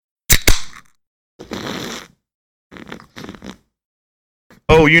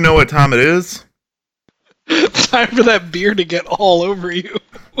Oh, you know what time it is? Time for that beer to get all over you.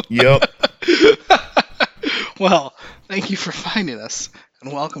 Yep. Well, thank you for finding us,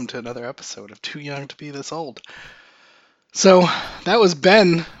 and welcome to another episode of Too Young to Be This Old. So, that was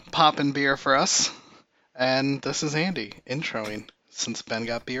Ben popping beer for us, and this is Andy introing since Ben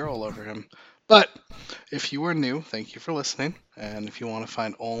got beer all over him. But if you are new, thank you for listening, and if you want to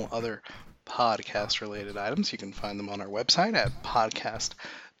find all other podcast related items, you can find them on our website at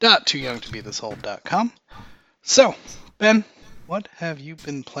podcast.tooyoungtobethisold.com. So, Ben, what have you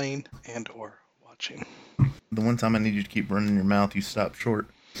been playing and or watching? The one time I need you to keep running your mouth, you stop short.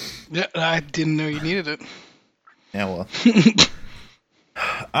 Yeah, I didn't know you needed it. Yeah, well.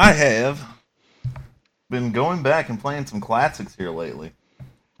 I have been going back and playing some classics here lately.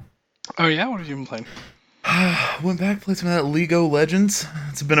 Oh yeah, what have you been playing? Went back, played some of that Lego Legends.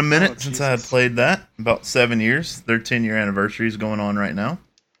 It's been a minute since I had played that. About 7 years. Their 10-year anniversary is going on right now.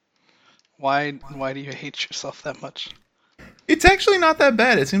 Why do you hate yourself that much? It's actually not that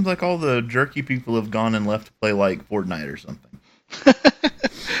bad. It seems like all the jerky people have gone and left to play like Fortnite or something.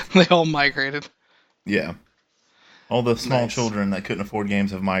 They all migrated. Yeah. All the small Nice. children that couldn't afford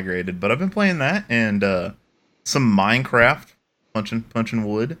games have migrated. But I've been playing that and some Minecraft, punching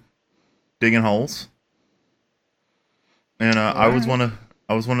wood, digging holes. And I was Alright.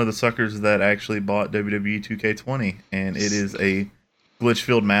 one of the suckers that actually bought WWE 2K20, and it is a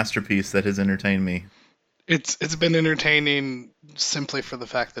glitch-filled masterpiece that has entertained me. It's been entertaining simply for the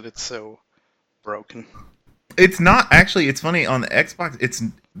fact that it's so broken. It's not actually. It's funny on the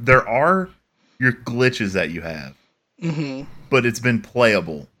Xbox. There are your glitches that you have, Mm-hmm. but it's been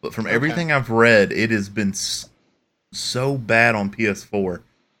playable. But from everything I've read, it has been so bad on PS4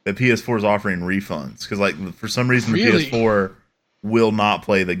 that PS4 is offering refunds because, like, for some reason, the Really? PS4 will not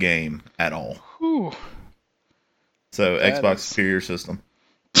play the game at all. Whew. So That Xbox is. superior system.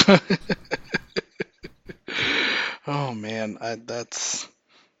 Oh man, that's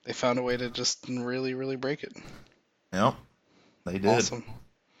they found a way to just really, really break it. Yep, they did. Awesome.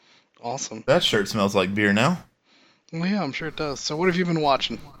 Awesome. That shirt smells like beer now. Well, yeah, I'm sure it does. So, what have you been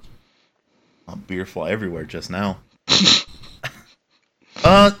watching? Beer fly everywhere just now.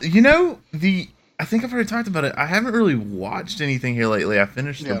 I think I've already talked about it. I haven't really watched anything here lately. I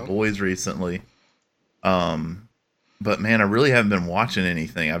finished The Yeah. Boys recently. But man, I really haven't been watching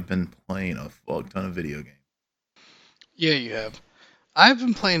anything. I've been playing a fuck ton of video games. Yeah, you have. I've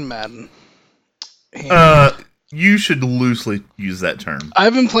been playing Madden, and Uh, you should loosely use that term.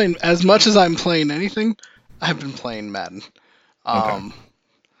 I've been playing as much as I'm playing anything. I've been playing Madden, Okay. um,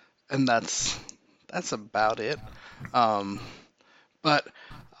 and that's about it. Um, but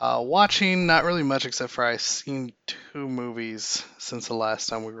watching not really much except for I've seen two movies since the last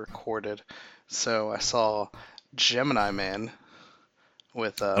time we recorded. So I saw Gemini Man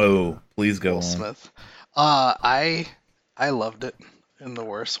with Oh, please go Will on. Smith. I loved it in the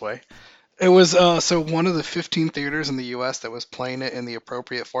worst way. It was so one of the 15 theaters in the U.S. that was playing it in the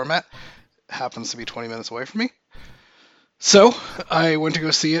appropriate format happens to be 20 minutes away from me. So I went to go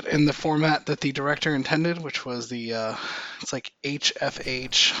see it in the format that the director intended, which was the it's like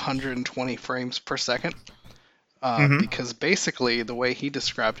HFH 120 frames per second. Mm-hmm. Because basically the way he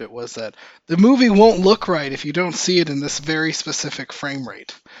described it was that the movie won't look right if you don't see it in this very specific frame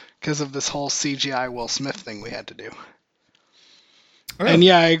rate because of this whole CGI Will Smith thing we had to do. And Oh,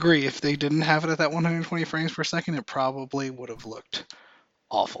 yeah, I agree. If they didn't have it at that 120 frames per second, it probably would have looked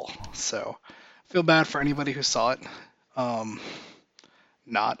awful. So I feel bad for anybody who saw it um,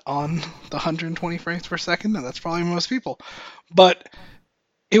 not on the 120 frames per second, and that's probably most people. But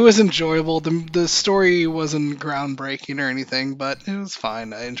it was enjoyable. The story wasn't groundbreaking or anything, but it was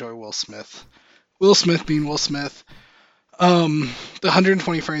fine. I enjoy Will Smith. Will Smith being Will Smith. The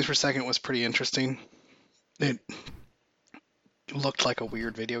 120 frames per second was pretty interesting. It looked like a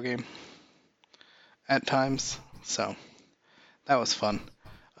weird video game at times, so that was fun.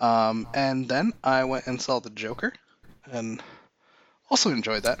 And then I went and saw The Joker, and also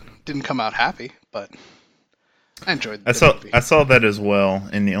enjoyed that. Didn't come out happy, but I enjoyed I the saw movie. I saw that as well,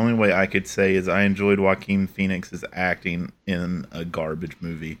 and the only way I could say is I enjoyed Joaquin Phoenix's acting in a garbage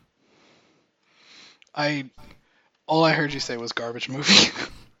movie. I all I heard you say was garbage movie.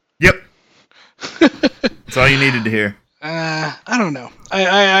 Yep, that's all you needed to hear. I don't know.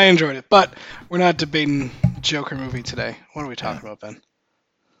 I enjoyed it, but we're not debating Joker movie today. What are we Yeah. talking about, Ben?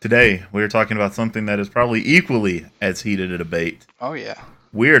 Today, we are talking about something that is probably equally as heated a debate. Oh yeah.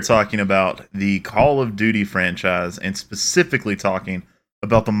 We are talking about the Call of Duty franchise and specifically talking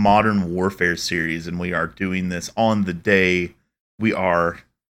about the Modern Warfare series. And we are doing this on the day we are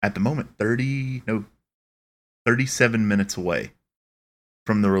at the moment 37 minutes away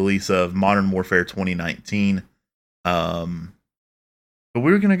from the release of Modern Warfare 2019. But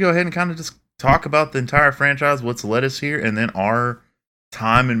we're going to go ahead and kind of just talk about the entire franchise, what's led us here, and then our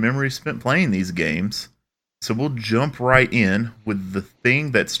time and memory spent playing these games. So we'll jump right in with the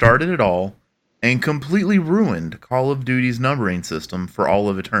thing that started it all and completely ruined Call of Duty's numbering system for all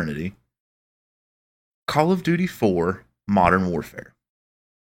of eternity. Call of Duty 4 Modern Warfare.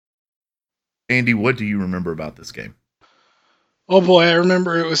 Andy, what do you remember about this game? Oh boy, I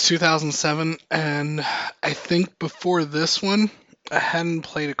remember it was 2007, and I think before this one, I hadn't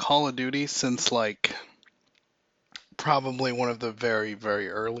played a Call of Duty since like probably one of the very, very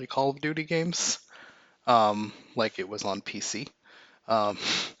early Call of Duty games. Like it was on PC.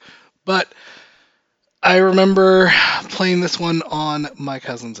 But I remember playing this one on my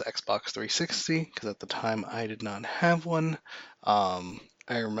cousin's Xbox 360 because at the time I did not have one. I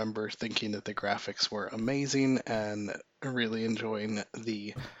remember thinking that the graphics were amazing and really enjoying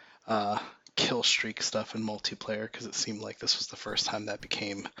the kill streak stuff in multiplayer because it seemed like this was the first time that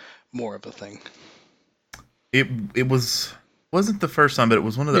became more of a thing. It wasn't the first time, but it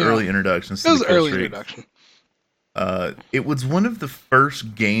was one of the early introductions. It was an early introduction. It was one of the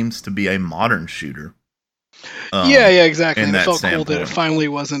first games to be a modern shooter. Yeah, exactly. And it felt cool that it finally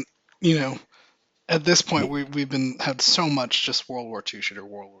wasn't, at this point we've had so much just World War II shooter,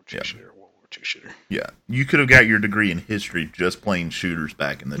 World War II shooter, World War II shooter. Yeah, you could have got your degree in history just playing shooters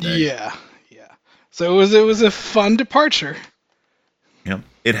back in the day. Yeah. So it was a fun departure. Yep.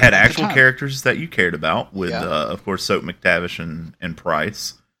 It had actual characters that you cared about with, of course, Soap McTavish and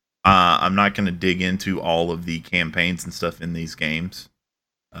Price. I'm not going to dig into all of the campaigns and stuff in these games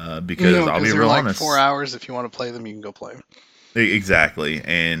because I'll be real honest. 4 hours. If you want to play them, you can go play them. Exactly,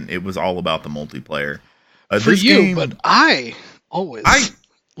 and it was all about the multiplayer. For you, but I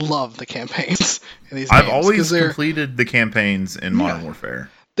love the campaigns in these games. I've always completed the campaigns in Modern Warfare.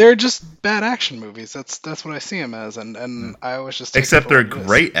 They're just bad action movies. That's what I see them as, and I always just except they're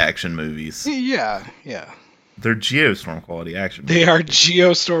great action movies. Yeah. They're Geostorm quality action movies. They are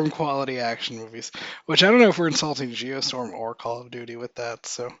Geostorm quality action movies, which I don't know if we're insulting Geostorm or Call of Duty with that.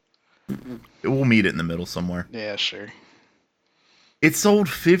 So we'll meet it in the middle somewhere. Yeah, sure. It sold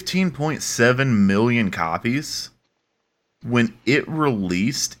 15.7 million copies. When it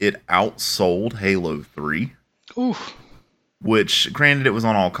released, it outsold Halo 3. Oof. Which, granted, it was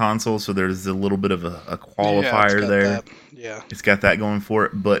on all consoles, so there's a little bit of a qualifier there. That. Yeah. It's got that going for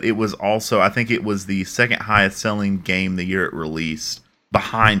it. But it was also, I think it was the second highest selling game the year it released,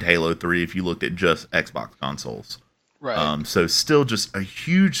 behind Halo 3 if you looked at just Xbox consoles. Right. So still just a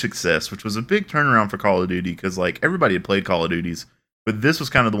huge success, which was a big turnaround for Call of Duty because like everybody had played Call of Duties, but this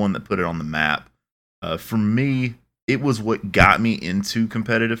was kind of the one that put it on the map. For me, it was what got me into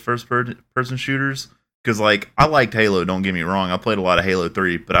competitive first-person shooters. Because, like, I liked Halo, don't get me wrong. I played a lot of Halo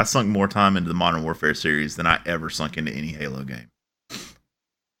 3, but I sunk more time into the Modern Warfare series than I ever sunk into any Halo game.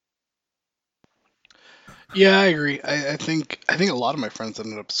 Yeah, I agree. I think a lot of my friends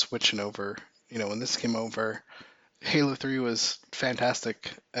ended up switching over. When this came over, Halo 3 was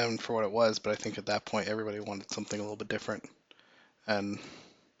fantastic and for what it was, but I think at that point everybody wanted something a little bit different. And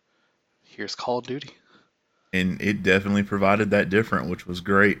here's Call of Duty. And it definitely provided that different, which was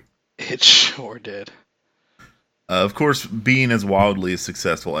great. It sure did. Of course, being as wildly as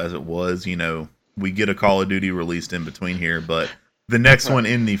successful as it was, we get a Call of Duty released in between here, but the next one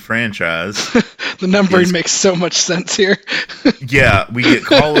in the franchise... the numbering makes so much sense here. Yeah, we get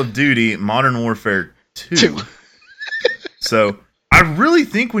Call of Duty Modern Warfare 2. So, I really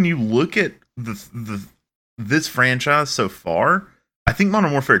think when you look at this franchise so far, I think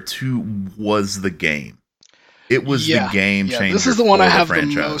Modern Warfare 2 was the game. It was the game changer. This is the one I have the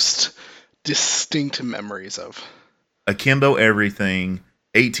most distinct memories of. Akimbo everything.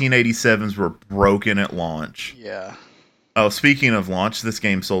 1887s were broken at launch. Yeah. Oh, speaking of launch, this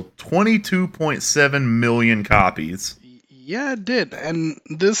game sold 22.7 million copies. Yeah, it did. And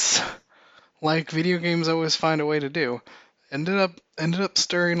this, like video games always find a way to do, ended up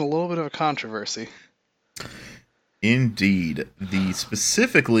stirring a little bit of a controversy. Indeed.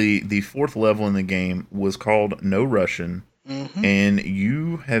 Specifically, the fourth level in the game was called No Russian, and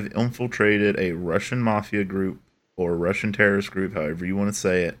you have infiltrated a Russian mafia group or Russian terrorist group, however you want to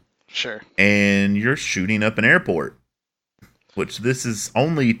say it. Sure. And you're shooting up an airport, which this is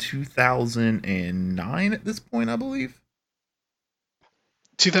only 2009 at this point, I believe.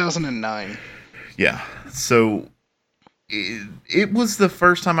 2009. Yeah. So it was the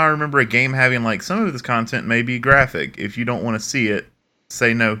first time I remember a game having like some of this content may be graphic. If you don't want to see it,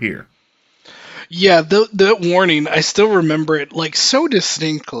 say no here. Yeah, the warning, I still remember it like so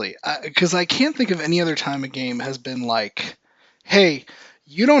distinctly because I can't think of any other time a game has been like, hey,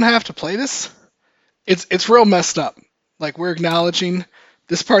 you don't have to play this. It's real messed up. Like, we're acknowledging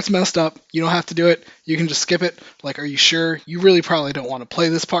this part's messed up. You don't have to do it. You can just skip it. Like, are you sure? You really probably don't want to play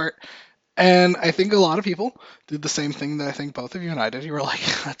this part. And I think a lot of people did the same thing that I think both of you and I did. You were like,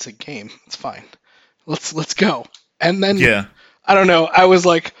 that's a game. It's fine. Let's go. And then Yeah. I don't know. I was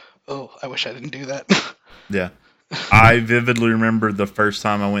like, oh, I wish I didn't do that. Yeah. I vividly remember the first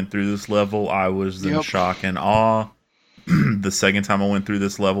time I went through this level, I was in Yep. shock and awe. The second time I went through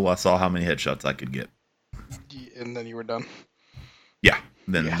this level, I saw how many headshots I could get. And then you were done. Yeah.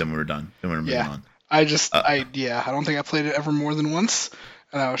 Then Yeah. we were done. Then we were moving Yeah. on. I don't think I played it ever more than once.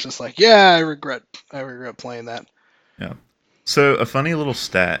 And I was just like, yeah, I regret playing that. Yeah. So a funny little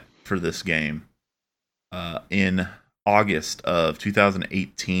stat for this game. In August of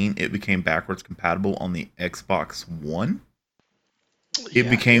 2018, it became backwards compatible on the Xbox One. It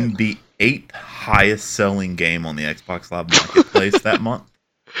became the 8th highest selling game on the Xbox Live Marketplace that month.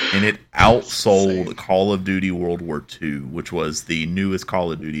 And it outsold insane. Call of Duty World War II, which was the newest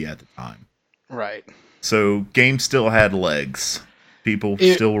Call of Duty at the time. Right. So games still had legs. People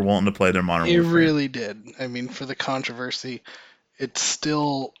still were wanting to play their Modern It Warfare. really did. I mean, for the controversy, it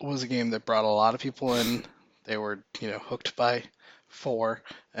still was a game that brought a lot of people in. They were, hooked by 4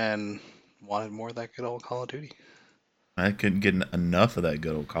 and wanted more of that good old Call of Duty. I couldn't get enough of that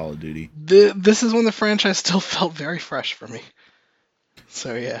good old Call of Duty. This is when the franchise still felt very fresh for me.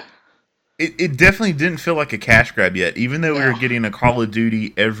 So, yeah. It definitely didn't feel like a cash grab yet. Even though we were No. getting a Call of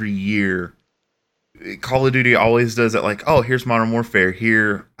Duty every year, Call of Duty always does it like, oh, here's Modern Warfare.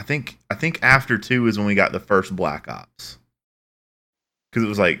 Here, I think after 2 is when we got the first Black Ops. Because it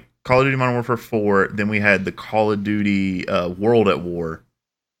was like Call of Duty Modern Warfare 4, then we had the Call of Duty World at War,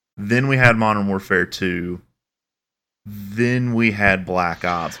 then we had Modern Warfare 2, then we had Black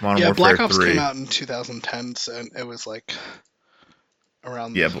Ops. Modern Warfare Black Ops 3. came out in 2010, so it was like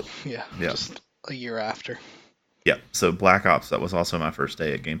around just a year after. Yeah, so Black Ops, that was also my first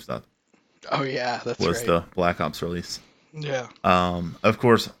day at GameStop. Oh yeah, that's was right. the Black Ops release. Yeah. Of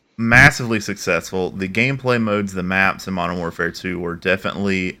course, massively successful. The gameplay modes, the maps in Modern Warfare 2 were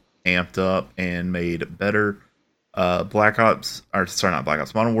definitely amped up and made better. Modern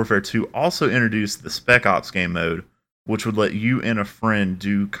Warfare 2 also introduced the Spec Ops game mode, which would let you and a friend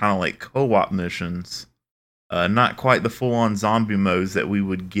do kind of like co-op missions. Not quite the full-on zombie modes that we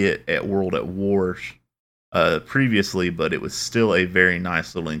would get at World at War previously, but it was still a very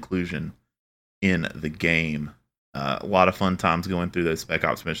nice little inclusion in the game. A lot of fun times going through those Spec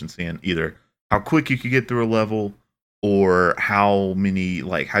Ops missions, seeing either how quick you could get through a level or how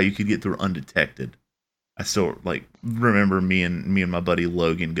you could get through undetected. I still remember me and my buddy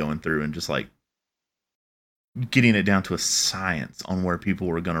Logan going through and just getting it down to a science on where people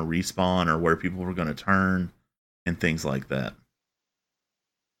were going to respawn or where people were going to turn and things like that.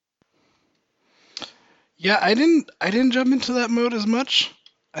 Yeah, I didn't jump into that mode as much.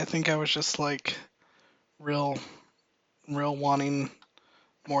 I think I was just real wanting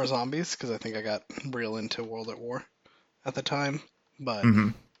more zombies because I think I got real into World at War at the time. But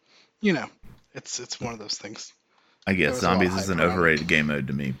it's one of those things. I guess There was a lot of zombies is hype an around it. overrated game mode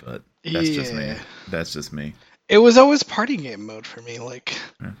to me, but that's just me. That's just me. It was always party game mode for me.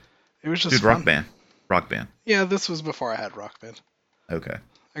 Yeah. It was just Dude, fun. Rock Band. Yeah, this was before I had Rock Band. Okay.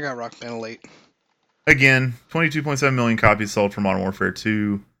 I got Rock Band late. Again, 22.7 million copies sold for Modern Warfare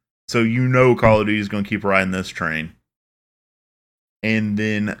 2. So Call of Duty is going to keep riding this train. And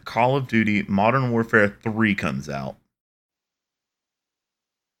then Call of Duty Modern Warfare 3 comes out.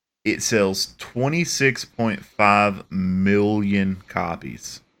 It sells 26.5 million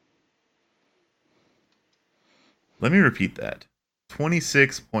copies. Let me repeat that.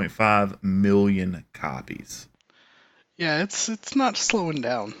 26.5 million copies. Yeah, it's not slowing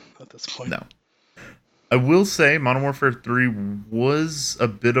down at this point. No. I will say Modern Warfare 3 was a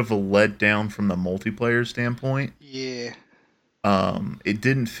bit of a letdown from the multiplayer standpoint. Yeah. It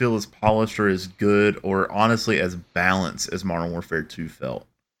didn't feel as polished or as good or honestly as balanced as Modern Warfare 2 felt.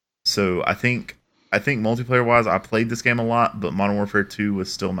 So I think multiplayer wise, I played this game a lot, but Modern Warfare 2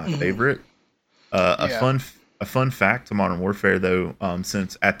 was still my favorite. A fun fact to Modern Warfare though,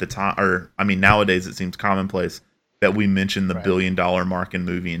 since at the time, nowadays it seems commonplace that we mention the $1 billion mark in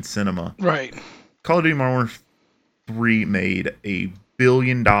movie and cinema. Right. Call of Duty Modern Warfare 3 made $1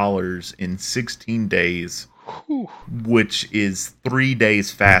 billion in 16 days, Whew. which is 3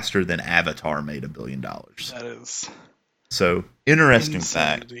 days faster than Avatar made $1 billion. That is So, interesting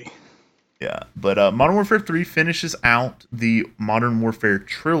insanity. fact. Yeah, but Modern Warfare 3 finishes out the Modern Warfare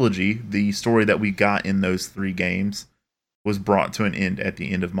trilogy. The story that we got in those 3 games was brought to an end at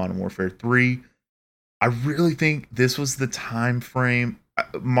the end of Modern Warfare 3. I really think this was the time frame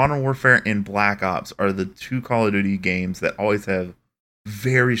Modern Warfare and Black Ops are the two Call of Duty games that always have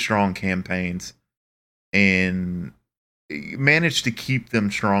very strong campaigns and manage to keep them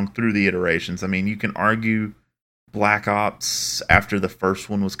strong through the iterations. I mean, you can argue Black Ops after the first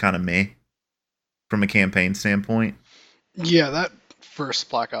one was kind of meh from a campaign standpoint. Yeah, that first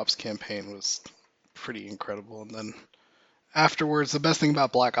Black Ops campaign was pretty incredible, and then afterwards, the best thing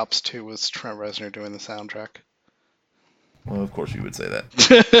about Black Ops 2 was Trent Reznor doing the soundtrack. Well, of course you would say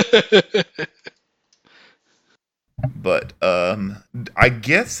that. But I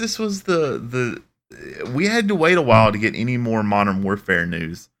guess this was the we had to wait a while to get any more Modern Warfare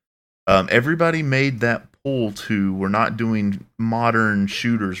news. Everybody made that pull to we're not doing modern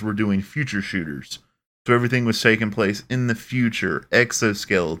shooters, we're doing future shooters. So everything was taking place in the future.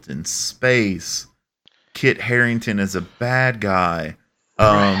 Exoskeleton, space, Kit Harington as a bad guy.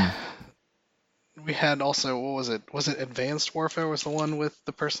 We had also, what was it? Was it Advanced Warfare was the one with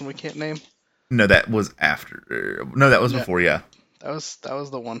the person we can't name? No, that was after. No, that was before, yeah. That was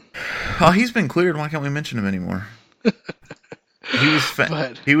the one. Oh, he's been cleared. Why can't we mention him anymore?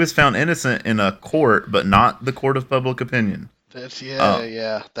 He was found innocent in a court, but not the court of public opinion.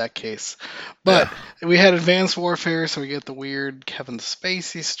 That case. But we had Advanced Warfare, so we get the weird Kevin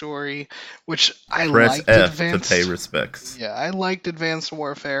Spacey story, which I liked. Press F to pay respects. Yeah, I liked Advanced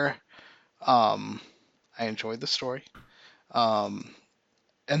Warfare. I enjoyed the story. And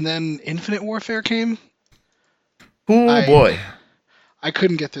then Infinite Warfare came. Oh boy. I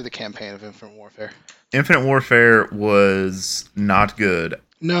couldn't get through the campaign of Infinite Warfare. Infinite Warfare was not good.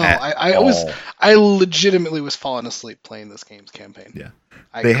 No, I legitimately was falling asleep playing this game's campaign. Yeah.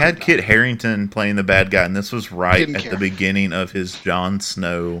 They had Kit Harington playing the bad guy, and this was right at the beginning of his Jon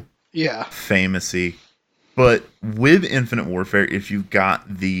Snow famousy. But with Infinite Warfare, if you got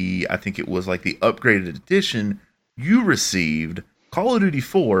I think it was like the upgraded edition, you received Call of Duty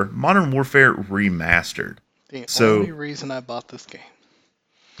 4 Modern Warfare Remastered. The only reason I bought this game.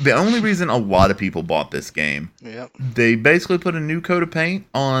 The only reason a lot of people bought this game. Yep. They basically put a new coat of paint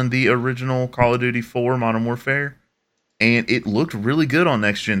on the original Call of Duty 4 Modern Warfare, and it looked really good on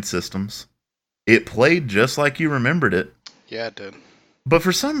next-gen systems. It played just like you remembered it. Yeah, it did. But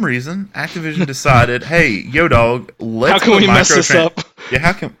for some reason, Activision decided, hey, yo dog, let's how can we mess this up? Yeah,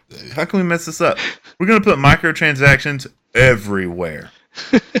 how can we mess this up? We're going to put microtransactions everywhere.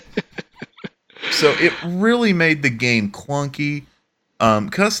 So it really made the game clunky.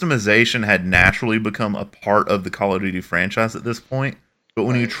 Customization had naturally become a part of the Call of Duty franchise at this point. But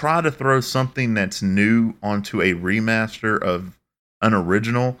when you try to throw something that's new onto a remaster of an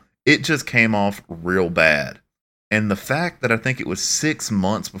original, it just came off real bad. And the fact that I think it was 6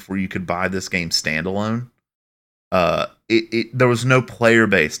 months before you could buy this game standalone, there was no player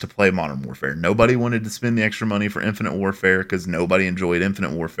base to play Modern Warfare. Nobody wanted to spend the extra money for Infinite Warfare because nobody enjoyed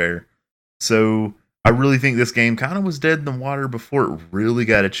Infinite Warfare. So I really think this game kind of was dead in the water before it really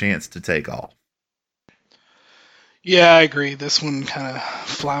got a chance to take off. Yeah, I agree. This one kind of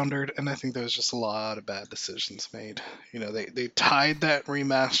floundered, and I think there was just a lot of bad decisions made. You know, they tied that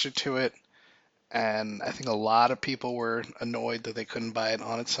remaster to it, and I think a lot of people were annoyed that they couldn't buy it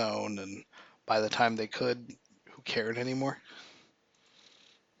on its own, and by the time they could, who cared anymore?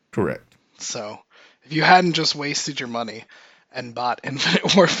 Correct. So, if you hadn't just wasted your money and bought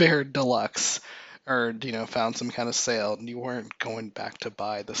Infinite Warfare Deluxe, or, you know, found some kind of sale, and you weren't going back to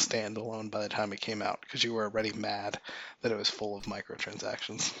buy the standalone by the time it came out, because you were already mad that it was full of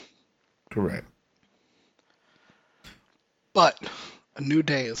microtransactions. Correct. But a new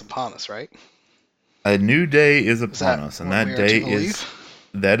day is upon us, right? A new day is upon us, and that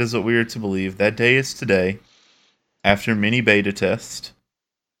is what we are to believe. That day is today, after many beta tests.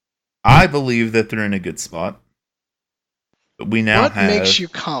 I believe that they're in a good spot. But we now What makes you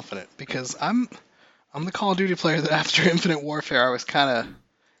confident? Because I'm the Call of Duty player that after Infinite Warfare I was kind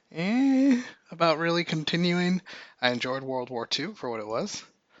of about really continuing. I enjoyed World War II for what it was,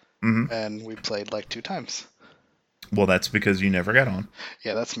 and we played like 2 times. Well, that's because you never got on.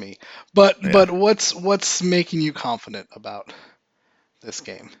 Yeah, that's me. But what's making you confident about this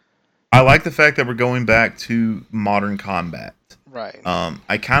game? I like the fact that we're going back to modern combat. Right.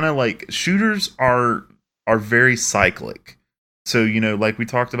 I kind of like shooters are very cyclic. So, you know, like we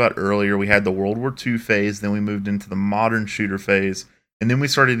talked about earlier, we had the World War II phase, then we moved into the modern shooter phase, and then we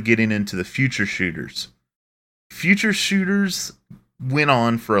started getting into the future shooters. Future shooters went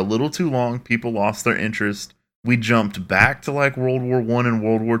on for a little too long. People lost their interest. We jumped back to like World War I and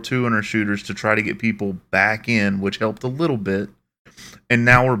World War II in our shooters to try to get people back in, which helped a little bit. And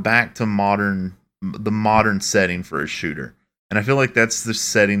now we're back to the modern setting for a shooter. And I feel like that's the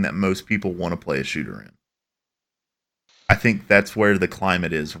setting that most people want to play a shooter in. I think that's where the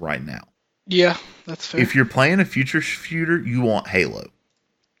climate is right now. Yeah, that's fair. If you're playing a future shooter, you want Halo.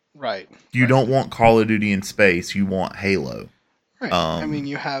 Right. You don't want Call of Duty in space. You want Halo. Right. I mean,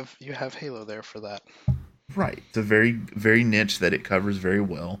 you have Halo there for that. Right. It's a very, very niche that it covers very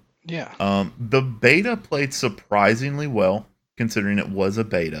well. Yeah. The beta played surprisingly well, considering it was a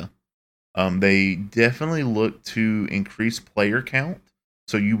beta. They definitely look to increase player count.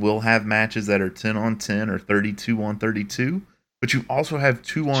 So you will have matches that are 10 on 10 or 32 on 32. But you also have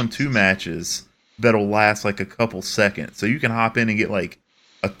 2 on 2 matches that'll last like a couple seconds. So you can hop in and get like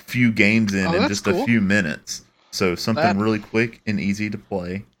a few games in just a few minutes. So something really quick and easy to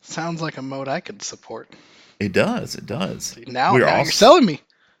play. Sounds like a mode I could support. It does. It does. Now you're selling me.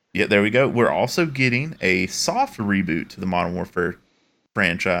 Yeah, there we go. We're also getting a soft reboot to the Modern Warfare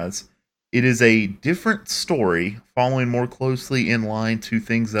franchise. It is a different story, following more closely in line to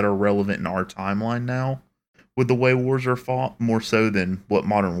things that are relevant in our timeline now, with the way wars are fought, more so than what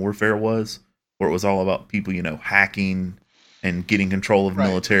Modern Warfare was, where it was all about people, hacking and getting control of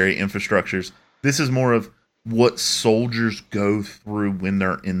military infrastructures. This is more of what soldiers go through when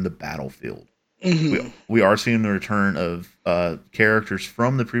they're in the battlefield. Mm-hmm. We are seeing the return of characters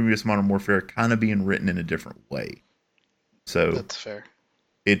from the previous Modern Warfare kind of being written in a different way. So that's fair.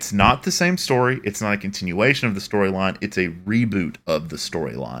 It's not the same story. It's not a continuation of the storyline. It's a reboot of the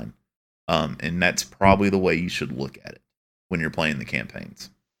storyline. And that's probably the way you should look at it when you're playing the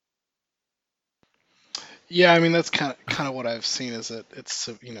campaigns. Yeah, I mean that's kind of what I've seen is that it's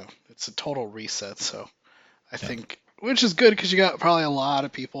a total reset. So I think, which is good because you got probably a lot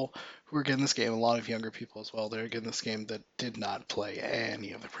of people who are getting this game, a lot of younger people as well. They're getting this game that did not play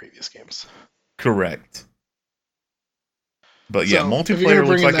any of the previous games. Correct. But so multiplayer if you're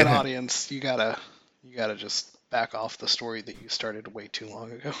looks like that audience, you gotta just back off the story that you started way too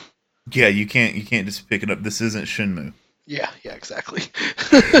long ago. Yeah, you can't just pick it up. This isn't Shenmue. Yeah, exactly.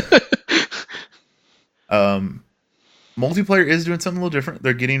 Multiplayer is doing something a little different.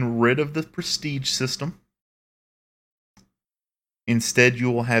 They're getting rid of the prestige system. Instead, you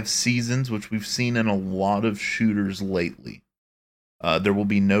will have seasons, which we've seen in a lot of shooters lately. There will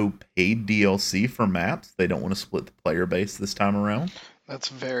be no paid DLC for maps. They don't want to split the player base this time around. That's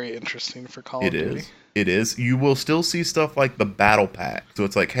very interesting for Call of Duty. It is. You will still see stuff like the battle pack. So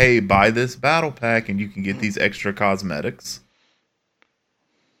it's like, hey, buy this battle pack and you can get these extra cosmetics.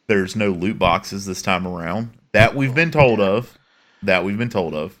 There's no loot boxes this time around. That we've been told of.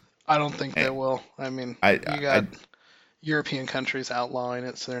 I don't think they will. I mean, you got European countries outlawing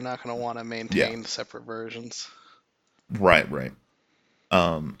it, so they're not going to want to maintain separate versions. Right.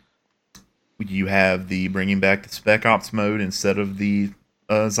 You have the bringing back the Spec Ops mode instead of the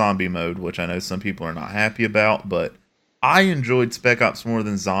zombie mode, which I know some people are not happy about, but I enjoyed Spec Ops more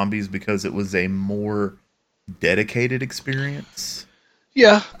than Zombies because it was a more dedicated experience.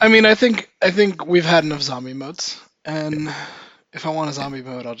 Yeah, I mean, I think we've had enough zombie modes, and if I want a zombie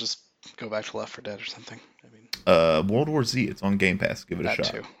mode, I'll just go back to Left 4 Dead or something. I mean, World War Z, it's on Game Pass. Give it a shot.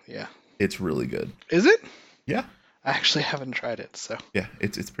 Too, yeah. It's really good. Is it? Yeah. I actually haven't tried it, so. Yeah,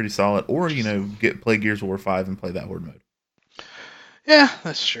 it's pretty solid. Or, play Gears of War 5 and play that Horde mode. Yeah,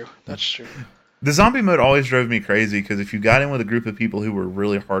 that's true. The zombie mode always drove me crazy because if you got in with a group of people who were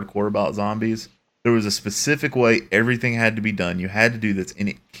really hardcore about zombies, there was a specific way everything had to be done. You had to do this, and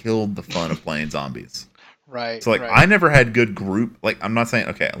it killed the fun of playing zombies. Right. So, I never had good group. I'm not saying,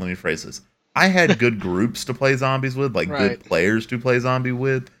 okay, let me phrase this. I had good groups to play zombies with, good players to play zombie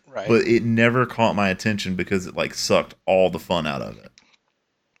with, but it never caught my attention because it, sucked all the fun out of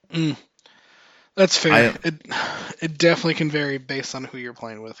it. That's fair. It definitely can vary based on who you're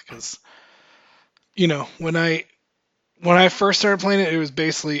playing with, because, when I first started playing it, it was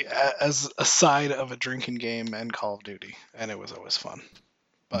basically as a side of a drinking game and Call of Duty, and it was always fun.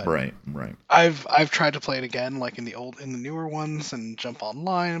 But right. I've tried to play it again, like in the newer ones, and jump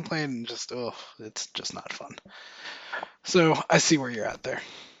online and play it, and it's just not fun. So I see where you're at there.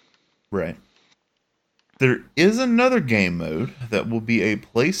 Right. There is another game mode that will be a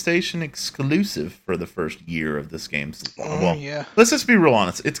PlayStation exclusive for the first year of this game's. Well, yeah. Let's just be real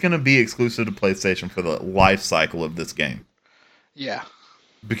honest. It's going to be exclusive to PlayStation for the life cycle of this game. Yeah.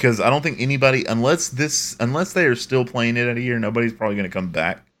 Because I don't think anybody, unless they are still playing it at a year, nobody's probably going to come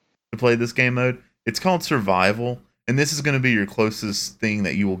back to play this game mode. It's called Survival, and this is going to be your closest thing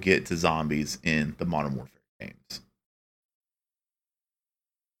that you will get to zombies in the Modern Warfare games.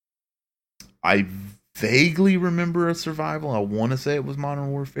 I vaguely remember a Survival. I want to say it was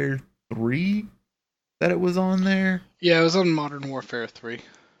Modern Warfare 3 that it was on there. Yeah, it was on Modern Warfare 3.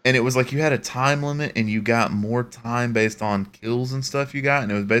 And it was like you had a time limit and you got more time based on kills and stuff you got.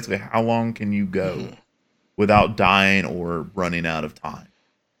 And it was basically how long can you go? without dying or running out of time.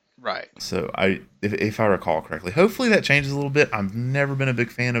 Right. So if I recall correctly, hopefully that changes a little bit. I've never been a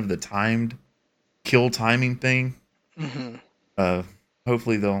big fan of the timed kill timing thing. Hmm. Uh,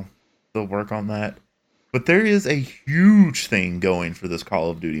 hopefully they'll work on that. But there is a huge thing going for this Call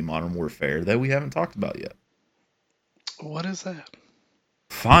of Duty Modern Warfare that we haven't talked about yet. What is that?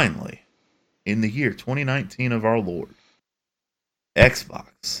 Finally, in the year 2019 of our Lord,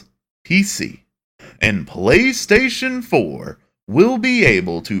 Xbox, PC, and PlayStation 4 will be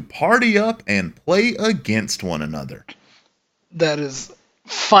able to party up and play against one another. That is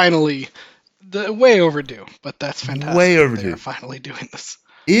finally way overdue, but that's Way fantastic that they are overdue. finally doing this.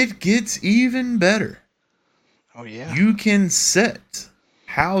 It gets even better. Oh yeah. You can set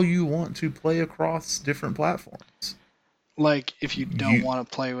how you want to play across different platforms. Like if you don't You want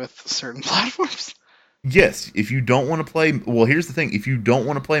to play with certain platforms. Yes, if you don't want to play, well, here's the thing: if you don't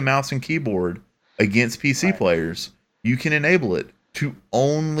want to play mouse and keyboard against PC Right. players, you can enable it to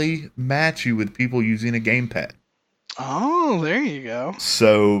only match you with people using a gamepad. Oh, there you go.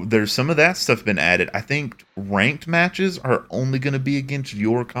 So there's some of that stuff been added. I think ranked matches are only going to be against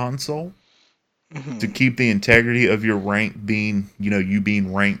your console to Hmm. keep the integrity of your rank being, you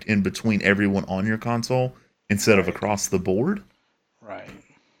being ranked in between everyone on your console instead of Right. across the board. Right.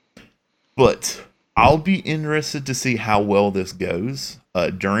 But I'll be interested to see how well this goes.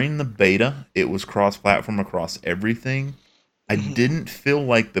 During the beta, it was cross platform across everything. I Hmm. didn't feel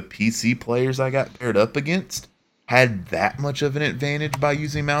like the PC players I got paired up against had that much of an advantage by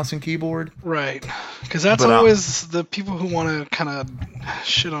using mouse and keyboard. Right. Because that's But always the people who want to kind of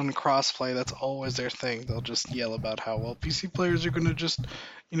shit on crossplay. That's always their thing. They'll just yell about how, well, PC players are going to just,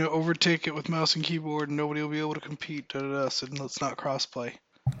 overtake it with mouse and keyboard and nobody will be able to compete. Da, da, da, so let's not crossplay.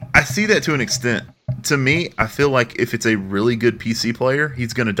 I see that to an extent. To me, I feel like if it's a really good PC player,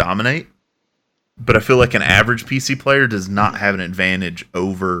 he's going to dominate. But I feel like an average PC player does not have an advantage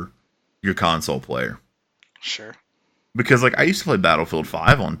over your console player. Sure. Because like I used to play Battlefield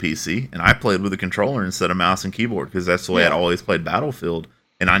 5 on PC and I played with a controller instead of mouse and keyboard because that's the way I'd Yeah. always played Battlefield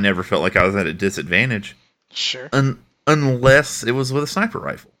and I never felt like I was at a disadvantage Sure. unless it was with a sniper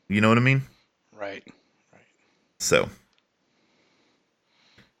rifle. You know what I mean? Right. Right. So,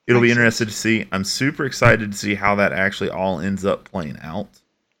 it'll be Makes sense. interesting to see. I'm super excited to see how that actually all ends up playing out.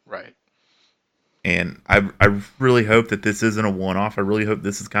 Right. And I really hope that this isn't a one off. I really hope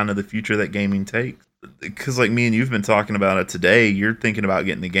this is kind of the future that gaming takes. Because, like me and you've been talking about it today, you're thinking about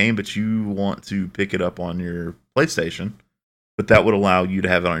getting the game, but you want to pick it up on your PlayStation. But that would allow you to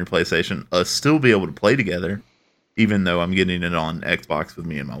have it on your PlayStation, still be able to play together, even though I'm getting it on Xbox with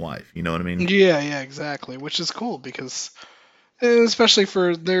me and my wife. You know what I mean? Yeah, yeah, exactly. Which is cool because, especially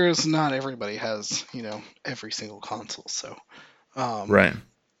for there's not everybody has, every single console. So, um, Right.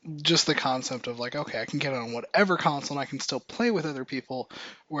 just the concept of like, okay, I can get it on whatever console and I can still play with other people.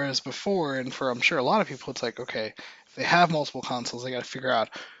 Whereas before, and for I'm sure a lot of people, it's like, okay, if they have multiple consoles, they got to figure out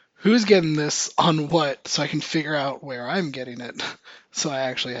who's getting this on what, so I can figure out where I'm getting it, so I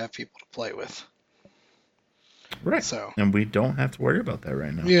actually have people to play with. Right. So And we don't have to worry about that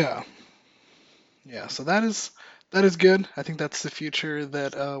right now. yeah, yeah. So that is good. I think that's the future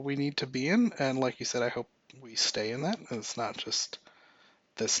that we need to be in, and like you said, I hope we stay in that. And it's not just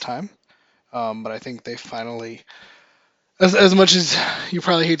this time. But I think they finally, as much as you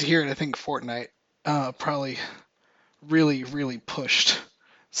probably hate to hear it, I think Fortnite probably really, really pushed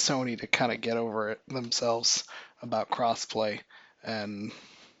Sony to kind of get over it themselves about crossplay, and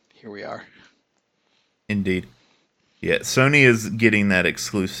here we are. Indeed. Yeah, Sony is getting that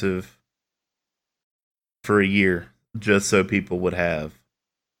exclusive for a year just so people would have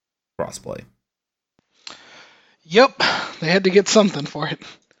crossplay. Yep, they had to get something for it,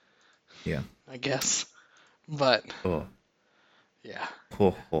 Yeah. I guess. But Oh. yeah,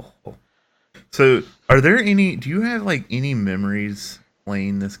 Oh, oh, oh. So, are there any? Do you have like any memories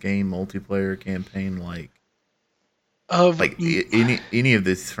playing this game multiplayer campaign? of Any of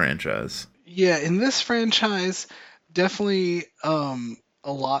this franchise? yeah, in this franchise, definitely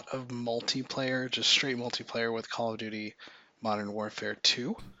a lot of multiplayer, just straight multiplayer with Call of Duty Modern Warfare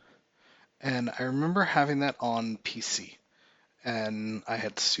 2. And I remember having that on PC. And I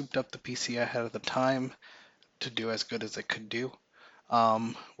had souped up the PC I had at the time to do as good as it could do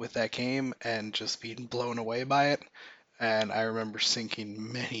with that game and just being blown away by it. And I remember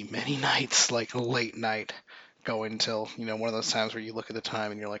sinking many, many nights, like late night, going till, one of those times where you look at the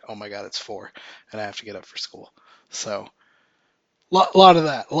time and you're like, oh my god, it's 4, and I have to get up for school. So, lot of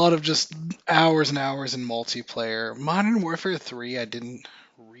that. A lot of just hours and hours in multiplayer. Modern Warfare 3, I didn't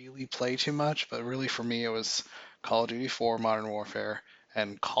really play too much, but really for me, it was Call of Duty 4, Modern Warfare,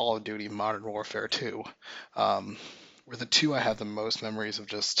 and Call of Duty Modern Warfare 2 were the two I have the most memories of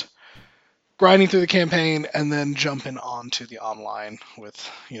just grinding through the campaign and then jumping onto the online with,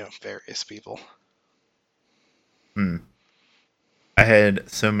 various people. Hmm. I had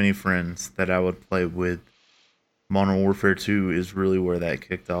so many friends that I would play with. Modern Warfare 2 is really where that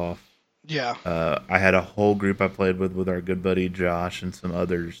kicked off. Yeah. I had a whole group I played with our good buddy Josh and some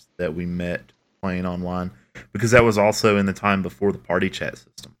others that we met playing online because that was also in the time before the party chat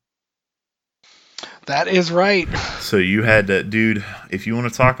system. That is right. So you had to, dude, if you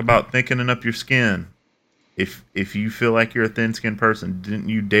want to talk about thickening up your skin, if you feel like you're a thin-skinned person, didn't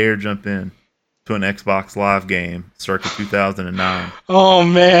you dare jump in to an Xbox Live game circa 2009. Oh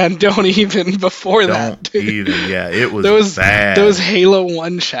man, don't even before that. Don't even. Yeah, it was bad. Those Halo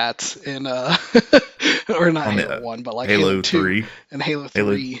 1 chats in or not Halo 1, but like Halo 2 3 and Halo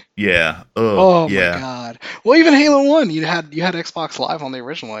 3. Yeah. Oh yeah. my god. Well, even Halo 1, you had Xbox Live on the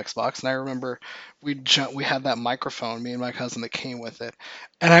original Xbox, and I remember we had that microphone, me and my cousin, that came with it,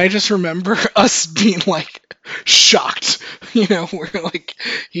 and I just remember us being like shocked. We're like,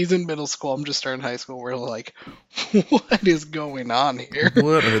 he's in middle school, I'm just starting high school. We're like, what is going on here?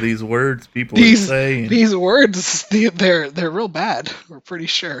 What are these words people are saying? These words, they're real bad. We're pretty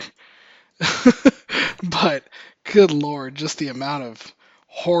sure. But good lord, just the amount of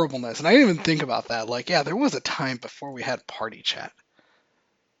horribleness. And I didn't even think about that. Like, yeah, there was a time before we had party chat.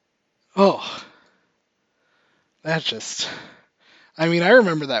 Oh, that just, I mean, I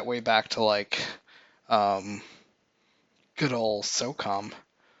remember that way back to like good old SOCOM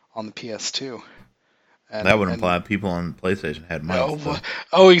on the PS2. And, that would imply people on PlayStation had mics.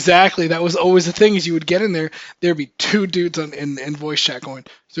 Oh, exactly. That was always the thing, is you would get in there, there'd be two dudes in voice chat going,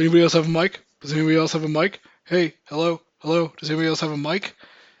 does anybody else have a mic? Does anybody else have a mic? Hey, hello, does anybody else have a mic?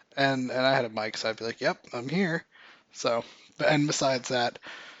 And I had a mic, so I'd be like, yep, I'm here. So, and besides that,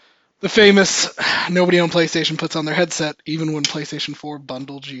 the famous nobody on PlayStation puts on their headset, even when PlayStation 4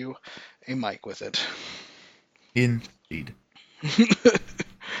 bundled you a mic with it. Indeed.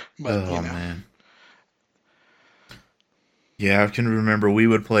 But, man. Yeah, I can remember we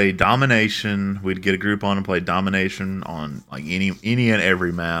would play Domination. We'd get a group on and play Domination on like any and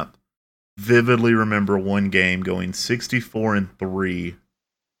every map. Vividly remember one game going 64-3.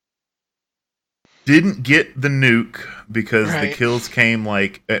 Didn't get the nuke because the kills came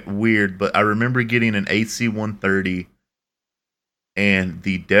like weird, but I remember getting an AC-130 and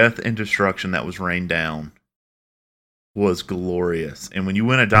the death and destruction that was rained down was glorious. And when you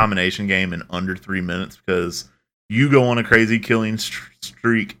win a domination game in under 3 minutes, because you go on a crazy killing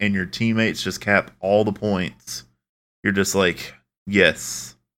streak and your teammates just cap all the points, you're just like,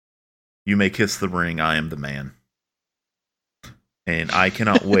 yes, you may kiss the ring, I am the man. And I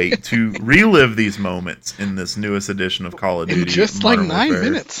cannot wait to relive these moments in this newest edition of Call of Duty. In just like 9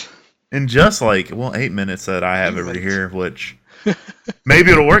 minutes. In just like, 8 minutes that I have over here, which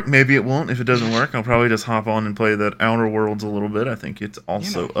maybe it'll work, maybe it won't. If it doesn't work, I'll probably just hop on and play that Outer Worlds a little bit. I think it's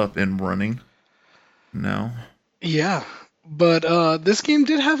also up and running now. Yeah, but this game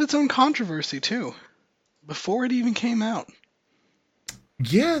did have its own controversy too, before it even came out.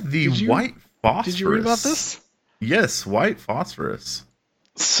 Yeah, white phosphorus. Did you read about this? Yes, white phosphorus.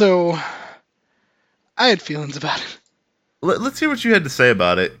 So, I had feelings about it. Let's hear what you had to say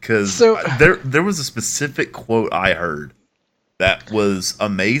about it, because there was a specific quote I heard that was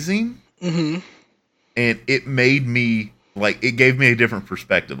amazing, and it made me, it gave me a different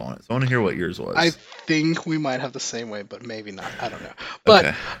perspective on it. So I want to hear what yours was. I think we might have the same way, but maybe not. I don't know.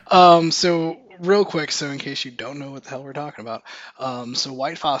 But, so real quick, so in case you don't know what the hell we're talking about, so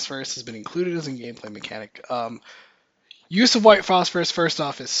white phosphorus has been included as a gameplay mechanic. Use of white phosphorus, first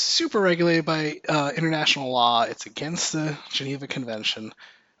off, is super regulated by international law. It's against the Geneva Convention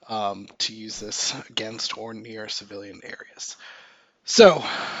to use this against or near civilian areas. So,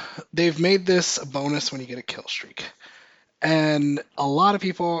 they've made this a bonus when you get a kill streak. And a lot of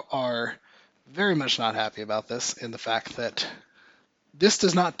people are very much not happy about this, in the fact that this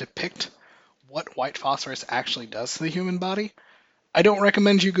does not depict what white phosphorus actually does to the human body. I don't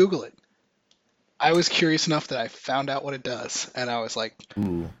recommend you Google it. I was curious enough that I found out what it does, and I was like,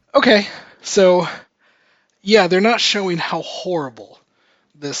 ooh. Okay, so yeah, they're not showing how horrible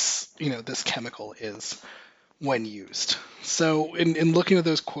this chemical is when used. So in looking at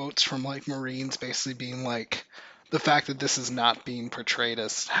those quotes from like Marines basically being like, the fact that this is not being portrayed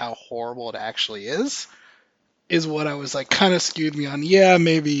as how horrible it actually is what I was like, kind of skewed me on, yeah,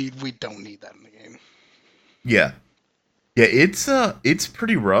 maybe we don't need that in the game. Yeah. Yeah, it's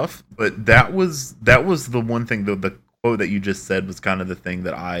pretty rough, but that was the one thing, the quote that you just said was kind of the thing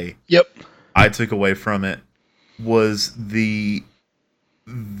that I took away from it, was the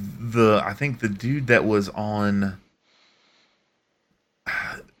I think the dude that was on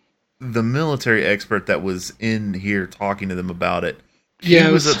the military expert that was in here talking to them about it, he Yeah,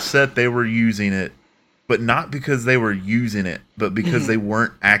 it was was. upset they were using it, but not because they were using it, but because Mhm. they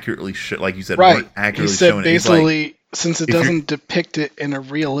weren't accurately, like you said, Right. weren't He accurately said showing it. He's like, basically, since it if you're, doesn't depict it in a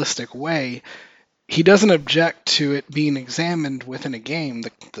realistic way, he doesn't object to it being examined within a game,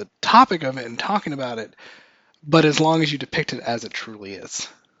 the topic of it and talking about it, but as long as you depict it as it truly is.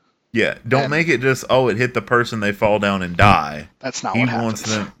 yeah, don't And make it just, oh, it hit the person, they fall down and die. that's not He what wants happens.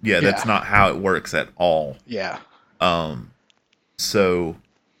 them, yeah, that's Yeah. not how it works at all. Yeah. Um, so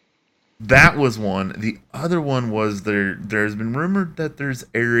that was one. The other one was there's been rumored that there's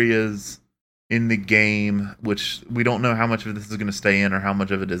areas in the game which we don't know how much of this is going to stay in or how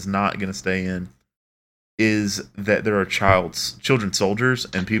much of it is not going to stay in, is that there are children soldiers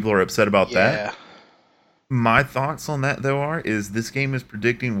and people are upset about that. Yeah. My thoughts on that though is this game is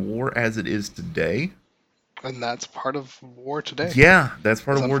predicting war as it is today. And that's part of war today. Yeah, that's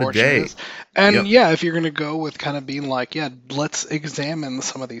part As of war unfortunate today. as. And Yep. yeah, if you're going to go with kind of being like, yeah, let's examine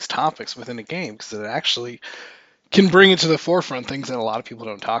some of these topics within a game, because it actually can bring it to the forefront things that a lot of people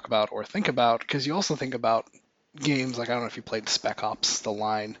don't talk about or think about. Because you also think about games like, I don't know if you played Spec Ops: The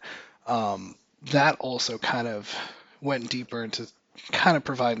Line. That also kind of went deeper into kind of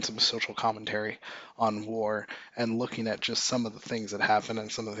providing some social commentary on war and looking at just some of the things that happen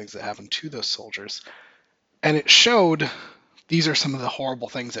and some of the things that happen to those soldiers. And it showed these are some of the horrible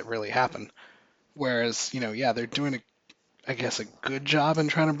things that really happen. Whereas, yeah, they're doing I guess, a good job in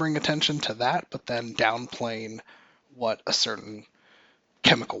trying to bring attention to that, but then downplaying what a certain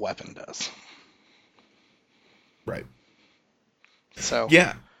chemical weapon does. Right. So,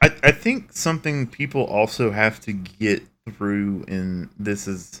 Yeah, I think something people also have to get through, and this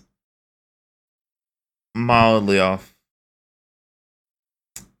is mildly off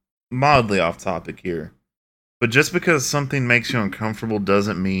mildly off topic here. But just because something makes you uncomfortable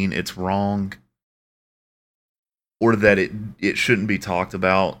doesn't mean it's wrong or that it shouldn't be talked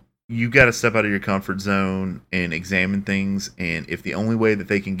about. You got to step out of your comfort zone and examine things, and if the only way that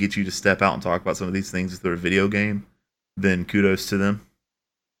they can get you to step out and talk about some of these things is through a video game, then kudos to them,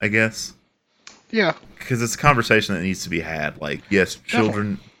 I guess. yeah, Because it's a conversation that needs to be had. Like, yes,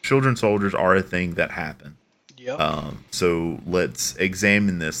 definitely. children soldiers are a thing that happen. Yep. So let's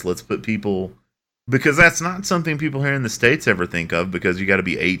examine this. Let's put people, because that's not something people here in the States ever think of, because you got to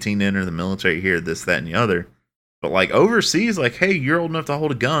be 18 to enter the military here, this, that, and the other. But like overseas, like, hey, you're old enough to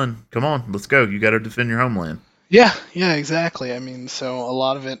hold a gun. Come on, let's go. You got to defend your homeland. Yeah, exactly. I mean, so a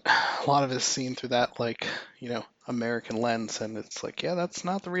lot of it is seen through that, like, American lens, and it's like, yeah, that's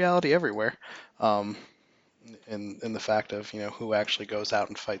not the reality everywhere. Um, in the fact of, who actually goes out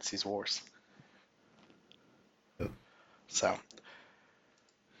and fights these wars. So,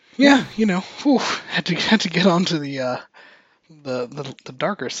 yeah, Yeah, whew, had to get onto the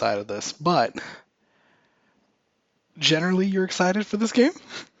darker side of this, but generally you're excited for this game?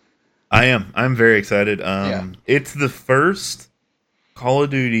 I am. I'm very excited. Yeah. It's the first Call of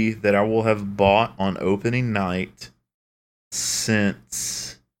Duty that I will have bought on opening night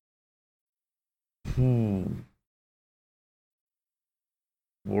since. Ooh,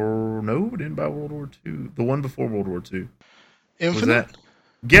 no, we didn't buy World War II. The one before World War II. Was Infinite? that?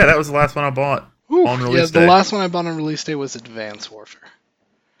 Yeah, that was the last one I bought Ooh, on yeah, release the day. last one I bought on release day was Advanced Warfare.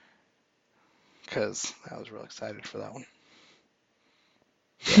 Because I was real excited for that one.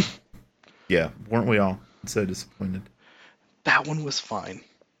 Yeah, weren't we all so disappointed? That one was fine.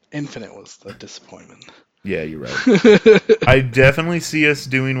 Infinite was the disappointment. Yeah, you're right. I definitely see us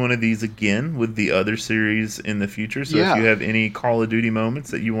doing one of these again with the other series in the future. So if you Yeah. have any Call of Duty moments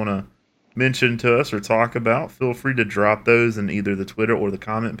that you want to mention to us or talk about, feel free to drop those in either the Twitter or the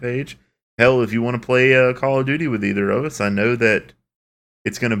comment page. Hell, if you want to play Call of Duty with either of us, I know that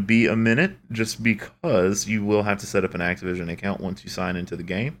it's going to be a minute just because you will have to set up an Activision account once you sign into the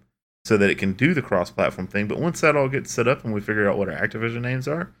game so that it can do the cross-platform thing. But once that all gets set up and we figure out what our Activision names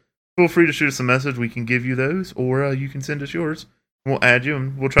are, feel free to shoot us a message. We can give you those, or you can send us yours. We'll add you,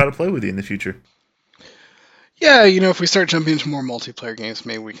 and we'll try to play with you in the future. Yeah, if we start jumping into more multiplayer games,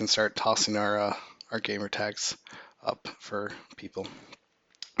 maybe we can start tossing our gamer tags up for people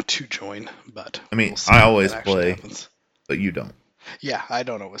to join. But I mean, we'll see I if always that actually play, happens. but you don't. Yeah, I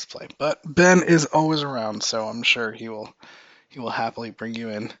don't always play, but Ben is always around, so I'm sure he will happily bring you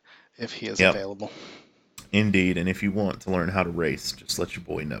in if he is Yep, available. indeed. And if you want to learn how to race, just let your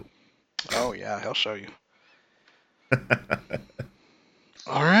boy know. Oh yeah, he'll show you.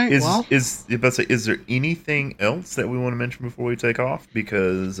 All right, well, Is there anything else that we want to mention before we take off?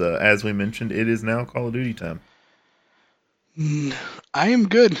 Because as we mentioned, it is now Call of Duty time. I am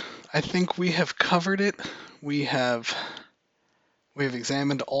good. I think we have covered it. We have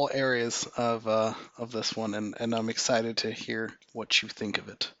examined all areas of this one, and I'm excited to hear what you think of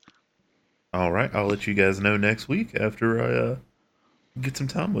it. All right, I'll let you guys know next week after I get some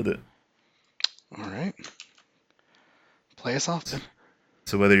time with it. All right. Play us off then.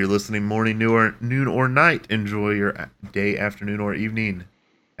 So whether you're listening morning, noon, or night, enjoy your day, afternoon, or evening.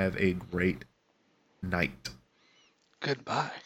 Have a great night. Goodbye.